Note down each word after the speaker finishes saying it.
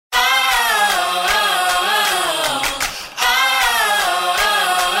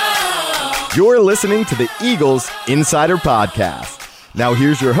You're listening to the Eagles Insider Podcast. Now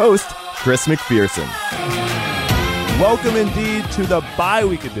here's your host, Chris McPherson. Welcome indeed to the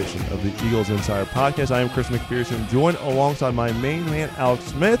bye-week edition of the Eagles Insider Podcast. I am Chris McPherson, joined alongside my main man, Alex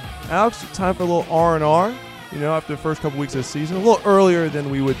Smith. Alex, time for a little R&R. You know, after the first couple weeks of the season, a little earlier than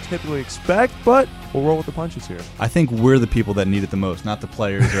we would typically expect, but we'll roll with the punches here. I think we're the people that need it the most, not the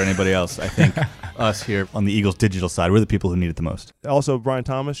players or anybody else. I think us here on the Eagles digital side, we're the people who need it the most. Also, Brian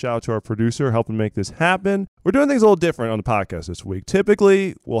Thomas, shout out to our producer, helping make this happen. We're doing things a little different on the podcast this week.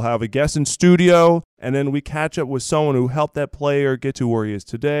 Typically, we'll have a guest in studio, and then we catch up with someone who helped that player get to where he is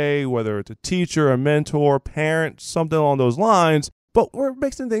today, whether it's a teacher, a mentor, parent, something along those lines. But we're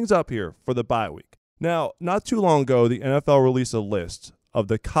mixing things up here for the bye week. Now, not too long ago, the NFL released a list of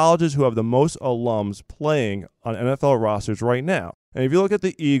the colleges who have the most alums playing on NFL rosters right now. And if you look at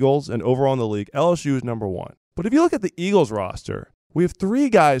the Eagles and overall in the league, LSU is number one. But if you look at the Eagles roster, we have three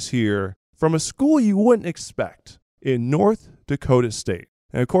guys here from a school you wouldn't expect in North Dakota State.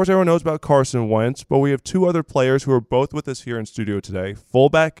 And of course, everyone knows about Carson Wentz, but we have two other players who are both with us here in studio today,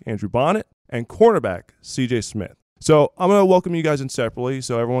 fullback Andrew Bonnet and cornerback CJ Smith. So I'm going to welcome you guys in separately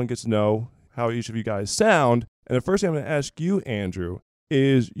so everyone gets to know how each of you guys sound. And the first thing I'm going to ask you, Andrew,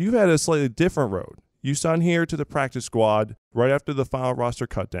 is you've had a slightly different road. You signed here to the practice squad right after the final roster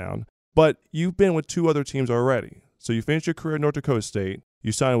cut down, but you've been with two other teams already. So you finished your career at North Dakota State,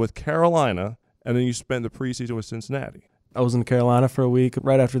 you signed with Carolina, and then you spent the preseason with Cincinnati. I was in Carolina for a week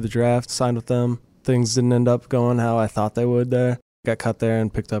right after the draft, signed with them. Things didn't end up going how I thought they would there. Got cut there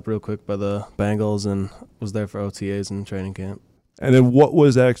and picked up real quick by the Bengals and was there for OTAs and training camp. And then what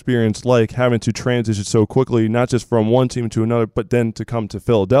was that experience like having to transition so quickly, not just from one team to another, but then to come to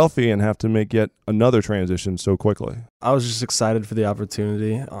Philadelphia and have to make yet another transition so quickly? I was just excited for the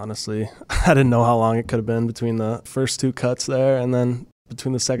opportunity, honestly. I didn't know how long it could have been between the first two cuts there and then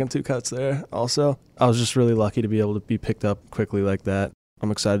between the second two cuts there also. I was just really lucky to be able to be picked up quickly like that.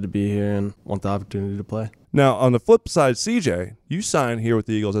 I'm excited to be here and want the opportunity to play. Now, on the flip side, CJ, you signed here with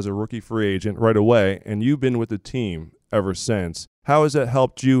the Eagles as a rookie free agent right away, and you've been with the team ever since. How has that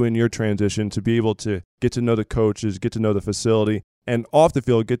helped you in your transition to be able to get to know the coaches, get to know the facility, and off the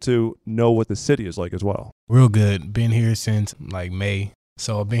field, get to know what the city is like as well? Real good. Been here since like May.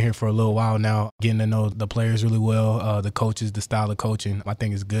 So I've been here for a little while now, getting to know the players really well, the coaches, the style of coaching. I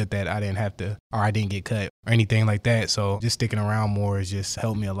think it's good that I didn't get cut or anything like that. So just sticking around more has just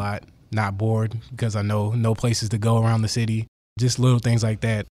helped me a lot. Not bored because I know no places to go around the city. Just little things like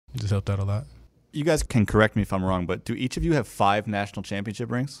that just helped out a lot. You guys can correct me if I'm wrong, but do each of you have 5 national championship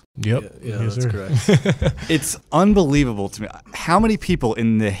rings? Yep. Yeah, yes, that's sir. correct. It's unbelievable to me. How many people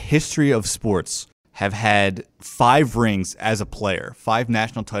in the history of sports have had 5 rings as a player, 5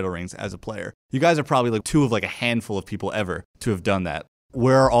 national title rings as a player? You guys are probably like 2 of like a handful of people ever to have done that.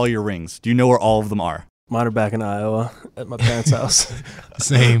 Where are all your rings? Do you know where all of them are? Mine are back in Iowa at my parents' house.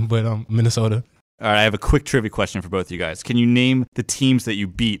 Same, but Minnesota. All right, I have a quick trivia question for both of you guys. Can you name the teams that you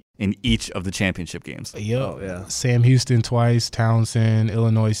beat in each of the championship games? Yep. Oh, yeah. Sam Houston twice, Townsend,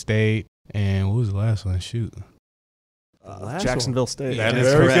 Illinois State, and what was the last one? Shoot. Jacksonville State. That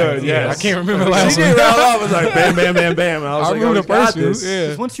is Very correct. good, yes. I can't remember the last CJ one. rounded off, was like bam, bam, bam, bam. And I was I like, remember oh, the first one. this. Yeah.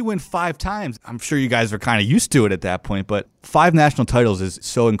 Because once you win 5 times, I'm sure you guys are kind of used to it at that point, but 5 national titles is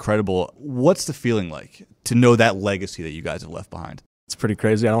so incredible. What's the feeling like to know that legacy that you guys have left behind? It's pretty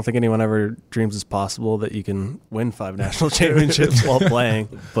crazy. I don't think anyone ever dreams it's possible that you can win 5 national championships while playing.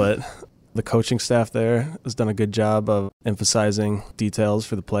 But the coaching staff there has done a good job of emphasizing details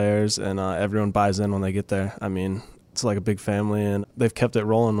for the players, and everyone buys in when they get there. I mean, it's like a big family, and they've kept it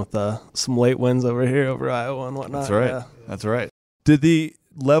rolling with some late wins over here, over Iowa and whatnot. That's right. Yeah. That's right. Did the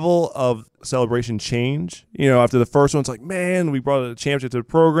level of celebration change? You know, after the first one, it's like, man, we brought a championship to the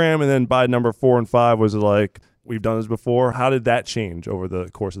program, and then by number 4 and 5 was it like, we've done this before. How did that change over the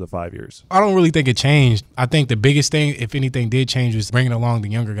course of the 5 years? I don't really think it changed. I think the biggest thing, if anything did change, was bringing along the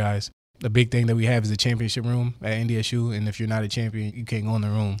younger guys. The big thing that we have is a championship room at NDSU, and if you're not a champion, you can't go in the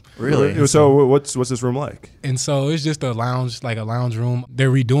room. Really? So what's this room like? And so it's just a lounge, like a lounge room.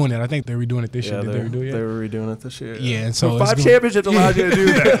 They're redoing it. I think they're redoing it this year. Did they redo it yet? They were redoing it this year. Yeah, and So so 5 championships allowed you to do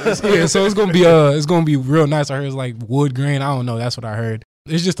that. yeah, so it's gonna be real nice. I heard it's like wood grain. I don't know. That's what I heard.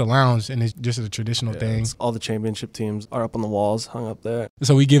 It's just a lounge, and it's just a traditional thing. All the championship teams are up on the walls, hung up there.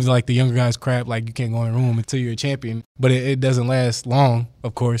 So we give like the younger guys crap, like you can't go in the room until you're a champion. But it doesn't last long,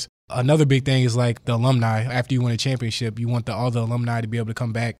 of course. Another big thing is like the alumni. After you win a championship, you want all the alumni to be able to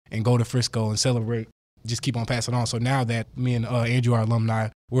come back and go to Frisco and celebrate. Just keep on passing on. So now that me and Andrew are alumni,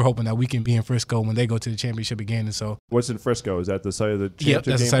 we're hoping that we can be in Frisco when they go to the championship again. And so, what's in Frisco? Is that the site of the championship yep,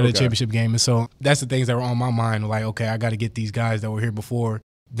 that's game? the site of the championship game. And so that's the things that were on my mind. Like, okay, I got to get these guys that were here before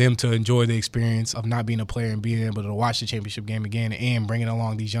them to enjoy the experience of not being a player and being able to watch the championship game again and bringing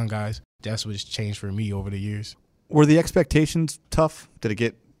along these young guys. That's what's changed for me over the years. Were the expectations tough? Did it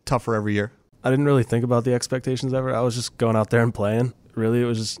get tougher every year? I didn't really think about the expectations ever. I was just going out there and playing. Really, it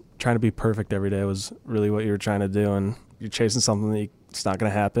was just trying to be perfect every day was really what you were trying to do. And you're chasing something that it's not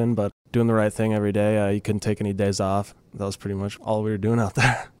going to happen, but doing the right thing every day. You couldn't take any days off. That was pretty much all we were doing out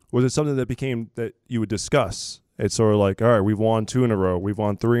there. Was it something that became that you would discuss? It's sort of like, all right, we've won 2 in a row. We've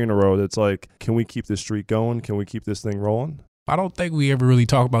won 3 in a row. That's like, can we keep this streak going? Can we keep this thing rolling? I don't think we ever really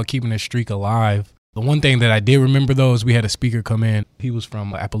talk about keeping the streak alive. The one thing that I did remember, though, is we had a speaker come in. He was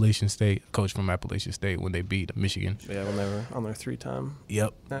from Appalachian State, coach from Appalachian State when they beat Michigan. Yeah, when they were on their 3-time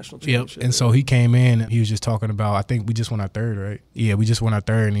national Yep. championship. And so he came in. He was just talking about, I think we just won our 3rd, right? Yeah, we just won our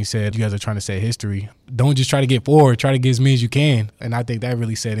 3rd. And he said, you guys are trying to set history. Don't just try to get forward. Try to get as many as you can. And I think that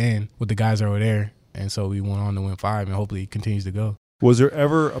really set in with the guys over there. And so we went on to win 5, and hopefully it continues to go. Was there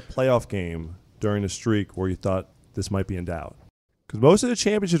ever a playoff game during the streak where you thought this might be in doubt? Because most of the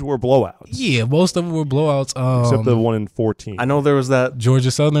championships were blowouts. Yeah, most of them were blowouts. Except the one in 14. I know there was that.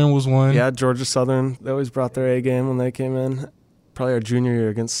 Georgia Southern was one. Yeah, Georgia Southern. They always brought their A game when they came in. Probably our junior year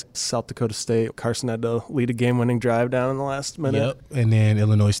against South Dakota State. Carson had to lead a game-winning drive down in the last minute. Yep. And then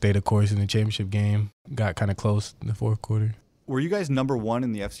Illinois State, of course, in the championship game. Got kind of close in the 4th quarter. Were you guys number 1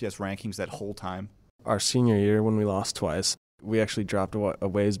 in the FCS rankings that whole time? Our senior year when we lost twice, we actually dropped a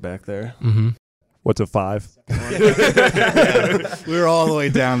ways back there. Mm-hmm. What's a 5? Yeah, we were all the way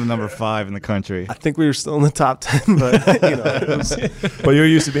down to number 5 in the country. I think we were still in the top 10, but it was, But you're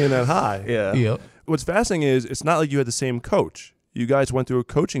used to being that high. yeah. Yep. What's fascinating is it's not like you had the same coach. You guys went through a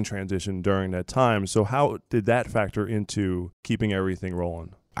coaching transition during that time. So how did that factor into keeping everything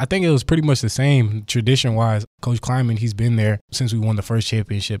rolling? I think it was pretty much the same tradition-wise. Coach Kleiman, he's been there since we won the first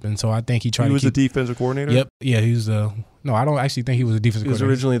championship, and so I think he tried to He was keep... the defensive coordinator? Yep. Yeah, he was the... No, I don't actually think he was a defensive He was coordinator.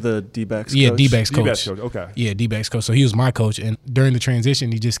 originally the D-backs Yeah, coach. D-backs coach. D-backs coach, okay. Yeah, D-backs coach. So he was my coach, and during the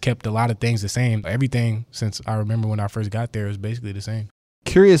transition, he just kept a lot of things the same. Everything since I remember when I first got there was basically the same.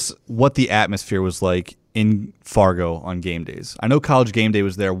 Curious what the atmosphere was like in Fargo on game days. I know College Game Day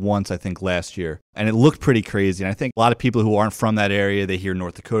was there once, I think, last year, and it looked pretty crazy. And I think a lot of people who aren't from that area, they hear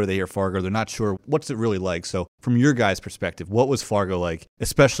North Dakota, they hear Fargo, they're not sure what's it really like. So from your guys' perspective, what was Fargo like,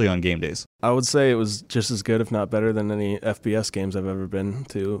 especially on game days? I would say it was just as good, if not better, than any FBS games I've ever been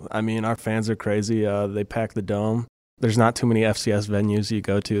to. I mean, our fans are crazy. They pack the dome. There's not too many FCS venues you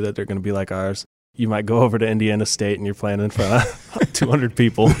go to that are going to be like ours. You might go over to Indiana State and you're playing in front of 200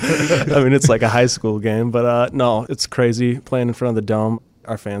 people. I mean, it's like a high school game. But no, it's crazy playing in front of the dome.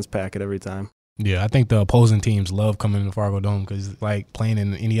 Our fans pack it every time. Yeah, I think the opposing teams love coming to Fargo Dome because, like, playing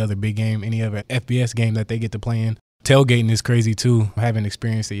in any other big game, any other FBS game that they get to play in. Tailgating is crazy, too. I haven't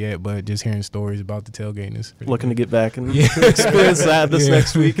experienced it yet, but just hearing stories about the tailgating is pretty Looking to good. get back and experience that this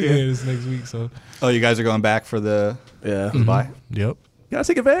next week. Yeah, this next week. So, Oh, you guys are going back for the Yeah. bye? Yep. Gotta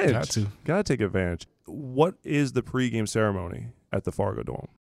take advantage. Got to. Gotta take advantage. What is the pregame ceremony at the Fargo Dome?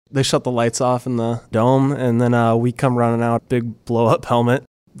 They shut the lights off in the dome, and then we come running out, big blow-up helmet.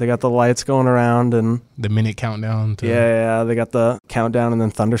 They got the lights going around, and The minute countdown to yeah, they got the countdown, and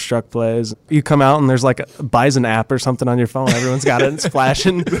then Thunderstruck plays. You come out, and there's like a Bison app or something on your phone. Everyone's got it. And it's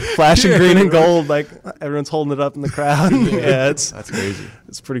flashing green and gold. Like everyone's holding it up in the crowd. Yeah, That's crazy.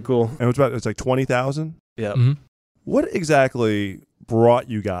 it's pretty cool. And it's like 20,000? Yeah. Mhm. What exactly brought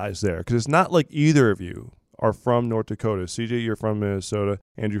you guys there? Because it's not like either of you are from North Dakota. CJ, you're from Minnesota.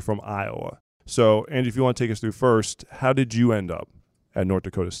 Andrew, from Iowa. So, Andrew, if you want to take us through first, how did you end up at North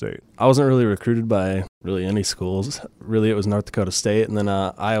Dakota State? I wasn't really recruited by really any schools. Really, it was North Dakota State, and then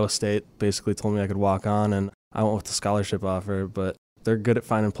Iowa State basically told me I could walk on, and I went with the scholarship offer. But they're good at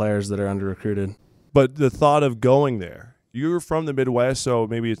finding players that are under-recruited. But the thought of going there, you're from the Midwest, so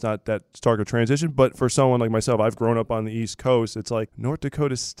maybe it's not that stark a transition. But for someone like myself, I've grown up on the East Coast. It's like North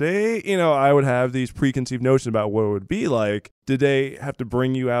Dakota State, I would have these preconceived notions about what it would be like. Did they have to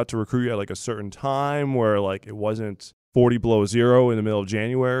bring you out to recruit you at like a certain time where like it wasn't 40 below zero in the middle of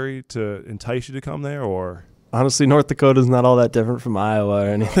January to entice you to come there, or? Honestly, North Dakota's not all that different from Iowa or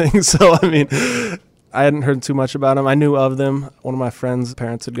anything. So, I mean, I hadn't heard too much about them. I knew of them. One of my friends'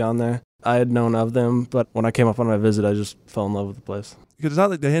 parents had gone there. I had known of them, but when I came up on my visit, I just fell in love with the place. Because it's not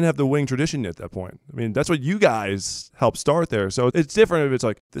like they didn't have the wing tradition yet at that point. I mean, that's what you guys helped start there. So it's different if it's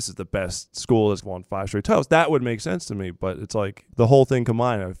like, this is the best school that's won 5 straight titles. That would make sense to me. But it's like the whole thing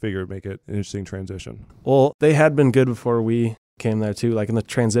combined, I figured would make it an interesting transition. Well, they had been good before we came there too. Like in the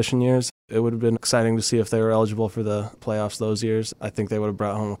transition years, it would have been exciting to see if they were eligible for the playoffs those years. I think they would have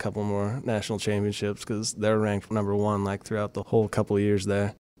brought home a couple more national championships because they were ranked number 1 like throughout the whole couple of years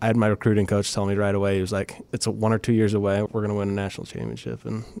there. I had my recruiting coach tell me right away, he was like, it's 1 or 2 years away. We're going to win a national championship.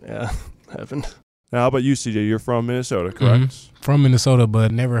 And yeah, happened. Now, how about you, CJ? You're from Minnesota, correct? Mm-hmm. From Minnesota,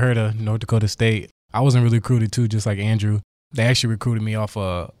 but never heard of North Dakota State. I wasn't really recruited too, just like Andrew. They actually recruited me off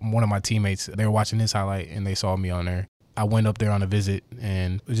one of my teammates. They were watching this highlight, and they saw me on there. I went up there on a visit,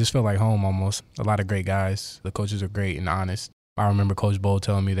 and it just felt like home almost. A lot of great guys. The coaches are great and honest. I remember Coach Bowl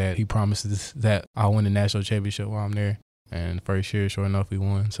telling me that he promises that I'll win the national championship while I'm there. And first year, sure enough, we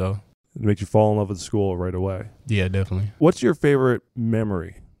won. So It makes you fall in love with the school right away. yeah, definitely. What's your favorite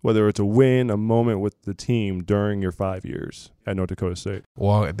memory, whether it's a win, a moment with the team during your 5 years at North Dakota State?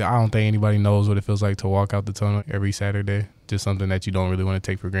 Well, I don't think anybody knows what it feels like to walk out the tunnel every Saturday. Just something that you don't really want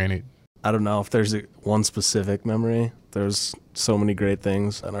to take for granted. I don't know if there's one specific memory. There's so many great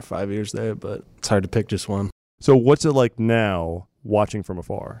things in our 5 years there, but it's hard to pick just one. So what's it like now watching from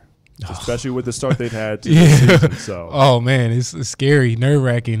afar? Especially with the start they've had to Yeah. this season. So. Oh man, it's scary,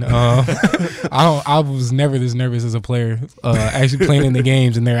 nerve-wracking. I was never this nervous as a player. Actually playing in the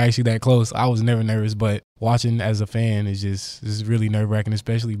games and they're actually that close. I was never nervous, but watching as a fan is just really nerve-wracking,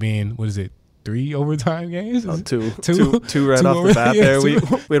 especially being 3 overtime games? Two Two right off the bat there.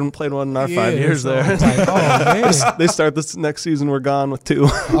 two. We haven't played one in our 5 years so there. it's like, oh, man. They start this next season, we're gone with 2.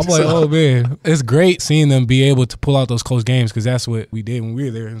 I'm like, oh man, it's great seeing them be able to pull out those close games because that's what we did when we were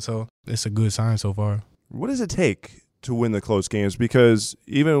there, and so it's a good sign so far. What does it take to win the close games? Because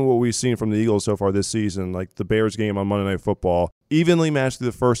even what we've seen from the Eagles so far this season, like the Bears game on Monday Night Football, evenly matched through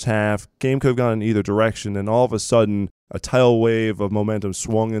the first half, game could have gone in either direction, and all of a sudden a tidal wave of momentum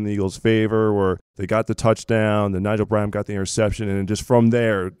swung in the Eagles' favor where they got the touchdown, then Nigel Bradham got the interception, and just from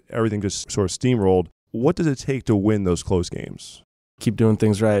there, everything just sort of steamrolled. What does it take to win those close games? Keep doing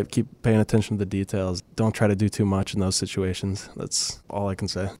things right. Keep paying attention to the details. Don't try to do too much in those situations. That's all I can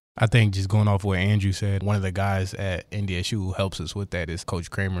say. I think just going off what Andrew said, one of the guys at NDSU who helps us with that is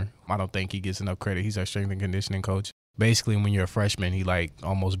Coach Kramer. I don't think he gets enough credit. He's our strength and conditioning coach. Basically, when you're a freshman, he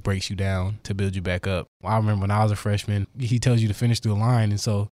almost breaks you down to build you back up. I remember when I was a freshman, he tells you to finish through the line. And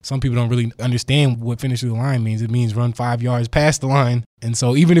so some people don't really understand what finish through the line means. It means run 5 yards past the line. And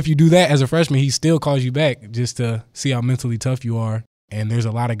so even if you do that as a freshman, he still calls you back just to see how mentally tough you are. And there's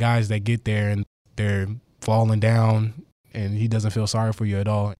a lot of guys that get there and they're falling down and he doesn't feel sorry for you at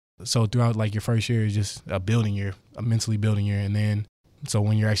all. So throughout your first year is just a mentally building year. And then so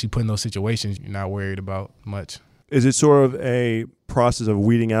when you're actually put in those situations, you're not worried about much. Is it sort of a process of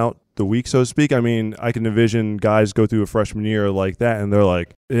weeding out the weak, so to speak? I mean, I can envision guys go through a freshman year like that, and they're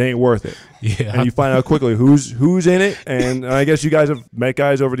like, it ain't worth it. Yeah. And you find out quickly who's in it, and I guess you guys have met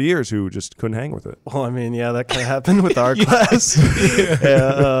guys over the years who just couldn't hang with it. Well, I mean, yeah, that kind of happened with our class.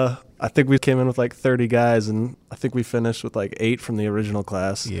 I think we came in with 30 guys, and I think we finished with 8 from the original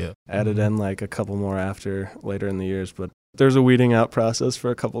class. Yeah. Added in a couple more later in the years, but there's a weeding out process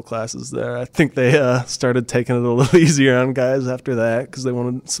for a couple classes there. I think they started taking it a little easier on guys after that because they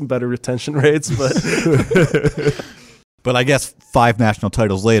wanted some better retention rates. But I guess 5 national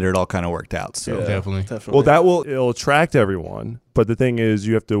titles later, it all kind of worked out. So Yeah, definitely. Well, it'll attract everyone, but the thing is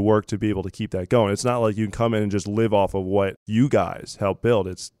you have to work to be able to keep that going. It's not like you can come in and just live off of what you guys help build.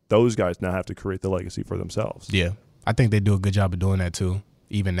 It's those guys now have to create the legacy for themselves. Yeah. I think they do a good job of doing that too.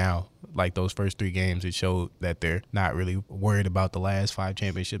 Even now, those first 3 games, it showed that they're not really worried about the last 5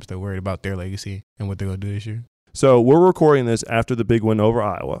 championships. They're worried about their legacy and what they're going to do this year. So we're recording this after the big win over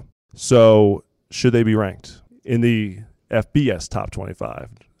Iowa. So should they be ranked in the FBS top 25?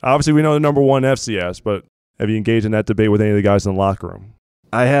 Obviously, we know the number 1 FCS, but have you engaged in that debate with any of the guys in the locker room?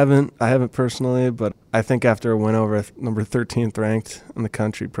 I haven't personally, but I think after a win over number 13th ranked in the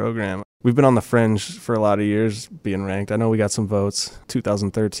country program, we've been on the fringe for a lot of years being ranked. I know we got some votes,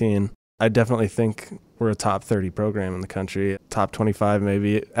 2013. I definitely think we're a top 30 program in the country, top 25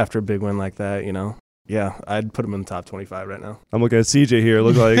 maybe after a big win like that, Yeah, I'd put them in the top 25 right now. I'm looking at CJ here. It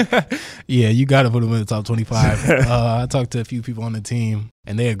looks like Yeah, you got to put them in the top 25. I talked to a few people on the team,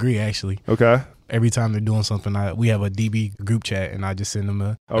 and they agree, actually. okay. Every time they're doing something, we have a DB group chat, and I just send them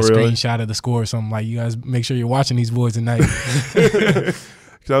a Really? screenshot of the score or something like, you guys make sure you're watching these boys tonight.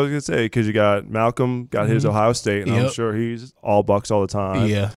 Because I was gonna say, because you got Malcolm got his Ohio State, and I'm Yep. sure he's all Bucks all the time.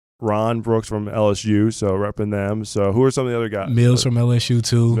 Yeah. Ron Brooks from LSU, so repping them. So who are some of the other guys? Mills from LSU,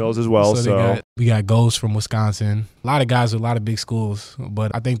 too. Mills as well. So we got Ghost from Wisconsin. A lot of guys with a lot of big schools,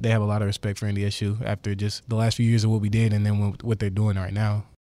 but I think they have a lot of respect for NDSU after just the last few years of what we did and then what they're doing right now.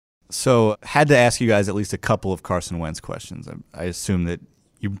 So had to ask you guys at least a couple of Carson Wentz questions. I assume that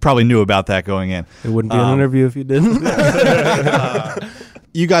you probably knew about that going in. It wouldn't be an interview if you didn't.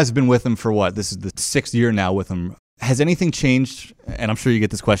 You guys have been with him for what? This is the 6th year now with him. Has anything changed? And I'm sure you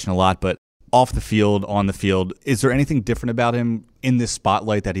get this question a lot, but off the field, on the field. Is there anything different about him in this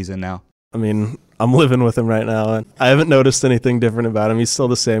spotlight that he's in now? I mean, I'm living with him right now, and I haven't noticed anything different about him. He's still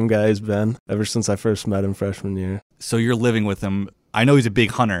the same guy he's been ever since I first met him freshman year. So you're living with him. I know he's a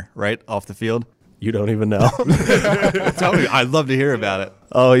big hunter, right, off the field? You don't even know. Tell me. I'd love to hear about it.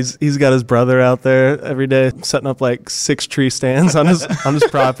 Oh, he's got his brother out there every day setting up like 6 tree stands on his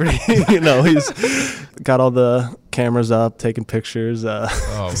property. He's got all the cameras up, taking pictures. Oh,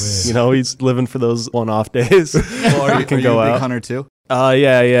 man. He's living for those one-off days. Well, are you a big hunter too?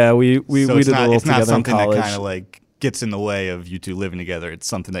 Yeah. We did a little it's together not in something college. that kind of like gets in the way of you two living together. It's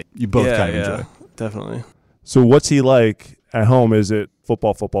something that you both kind of enjoy. Definitely. So what's he like at home? Is it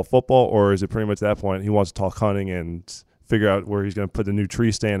football, or is it pretty much at that point he wants to talk hunting and figure out where he's going to put the new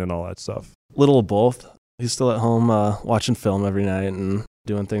tree stand and all that stuff? Little of both. He's still at home watching film every night and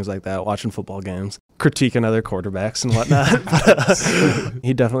doing things like that, watching football games, critiquing other quarterbacks and whatnot.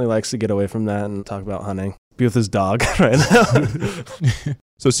 He definitely likes to get away from that and talk about hunting. Be with his dog right now.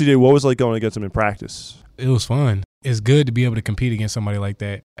 So CJ, what was it like going against him in practice? It was fun. It's good to be able to compete against somebody like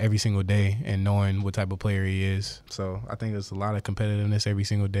that every single day and knowing what type of player he is. So I think there's a lot of competitiveness every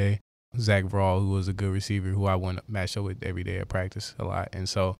single day. Zach Brawl, who was a good receiver, who I went match up with every day at practice a lot. And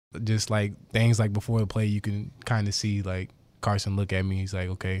so just like things like before the play, you can kind of see like Carson look at me. He's like,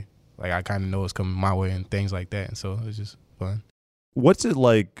 okay, like I kind of know it's coming my way and things like that. And so it's just fun. What's it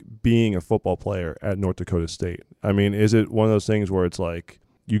like being a football player at North Dakota State? I mean, is it one of those things where it's like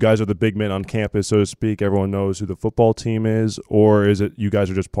you guys are the big men on campus, so to speak, everyone knows who the football team is, or is it you guys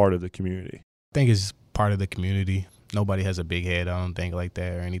are just part of the community? I think it's part of the community. Nobody has a big head, I don't think, like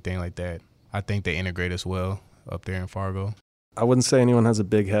that or anything like that. I think they integrate us well up there in Fargo. I wouldn't say anyone has a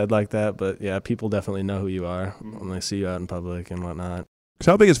big head like that, but yeah, people definitely know who you are when they see you out in public and whatnot.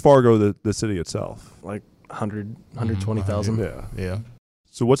 So how big is Fargo, the city itself? Like 120,000. Yeah.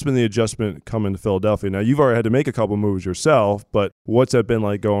 So what's been the adjustment coming to Philadelphia? Now, you've already had to make a couple moves yourself, but what's that been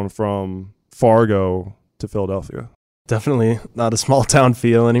like going from Fargo to Philadelphia? Definitely not a small town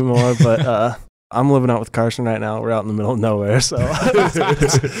feel anymore, but I'm living out with Carson right now. We're out in the middle of nowhere, so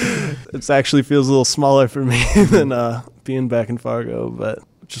it actually feels a little smaller for me than being back in Fargo, but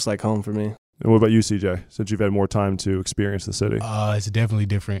just like home for me. And what about you, CJ, since you've had more time to experience the city? It's definitely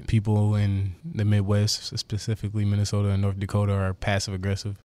different. People in the Midwest, specifically Minnesota and North Dakota, are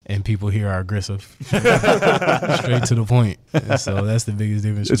passive-aggressive, and people here are aggressive. Straight to the point. And so that's the biggest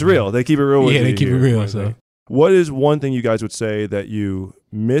difference. It's real. They keep it real with you. Yeah, they keep it real. So, what is one thing you guys would say that you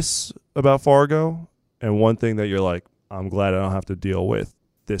miss about Fargo, and one thing that you're like, I'm glad I don't have to deal with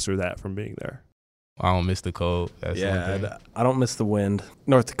this or that from being there? I don't miss the cold. That's I don't miss the wind.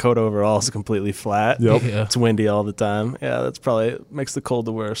 North Dakota overall is completely flat. Yep. Yeah. It's windy all the time. Yeah, that's probably makes the cold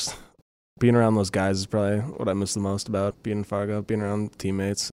the worst. Being around those guys is probably what I miss the most about being in Fargo, being around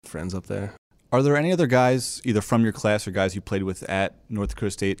teammates, friends up there. Are there any other guys, either from your class or guys you played with at North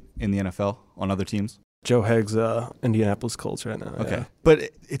Dakota State in the NFL on other teams? Joe Hagg's Indianapolis Colts right now. Okay. Yeah. But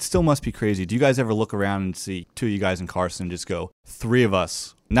it still must be crazy. Do you guys ever look around and see two of you guys in Carson and just go, 3 of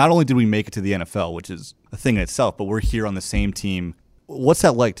us, not only did we make it to the NFL, which is a thing in itself, but we're here on the same team. What's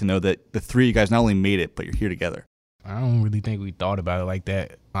that like to know that the 3 of you guys not only made it, but you're here together? I don't really think we thought about it like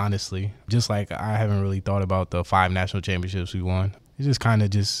that, honestly. Just like I haven't really thought about the 5 national championships we won. It's just kind of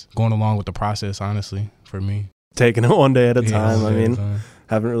just going along with the process, honestly, for me. Taking it one day at a Yeah, time. one I day at a mean, time.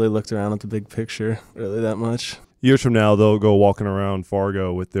 haven't really looked around at the big picture really that much. Years from now, they'll go walking around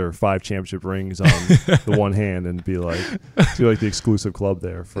Fargo with their 5 championship rings on the one hand and be like the exclusive club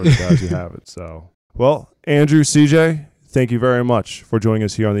there for the guys who have it. So, well, Andrew, CJ, thank you very much for joining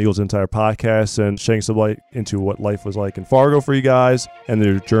us here on the Eagles Insider Podcast and shedding some light into what life was like in Fargo for you guys and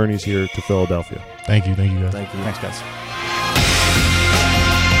their journeys here to Philadelphia. Thank you guys. Thank you. Thanks, guys.